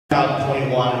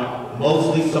2021,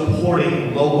 mostly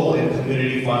supporting local and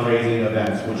community fundraising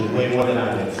events, which is way more than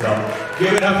I did. So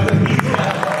give it up for these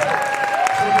guys.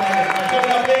 Give it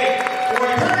up big for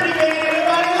Eternity Band,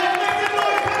 everybody. Let's make some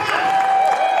noise, come on!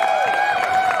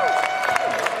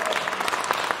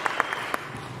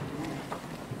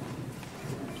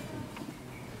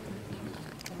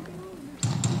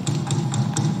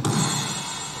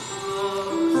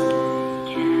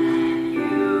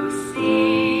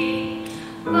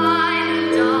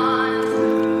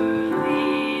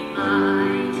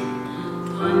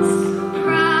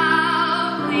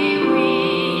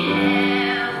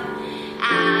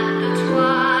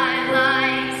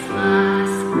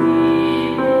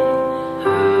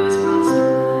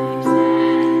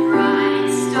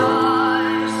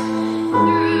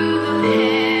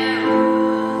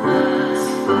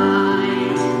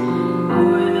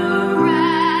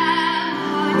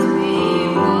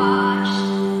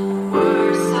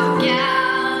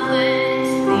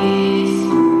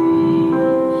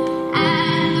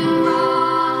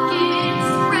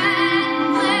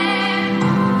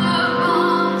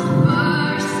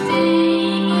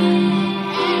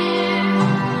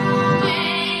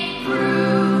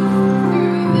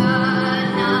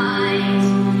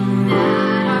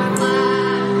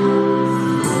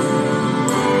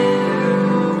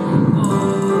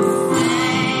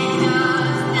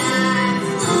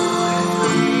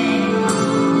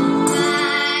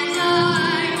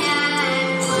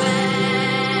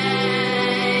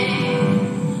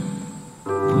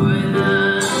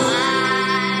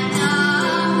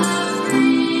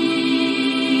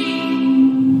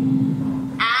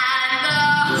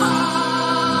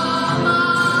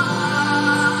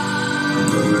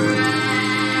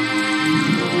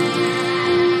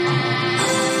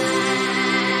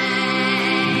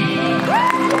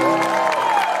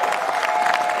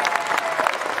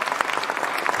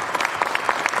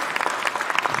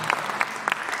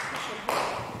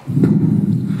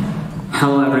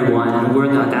 Hello everyone,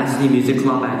 we're the Audacity Music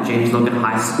Club at James Logan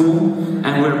High School,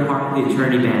 and we're part of the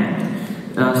Eternity Band.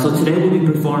 So today we'll be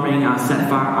performing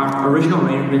our original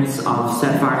arrangements of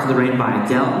Set Fire to the Rain by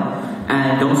Adele,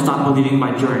 and Don't Stop Believing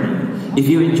by Journey. If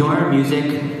you enjoy our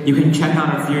music, you can check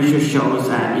out our future shows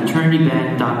at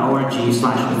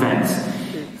eternityband.org/events.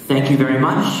 Thank you very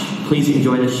much, please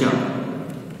enjoy the show.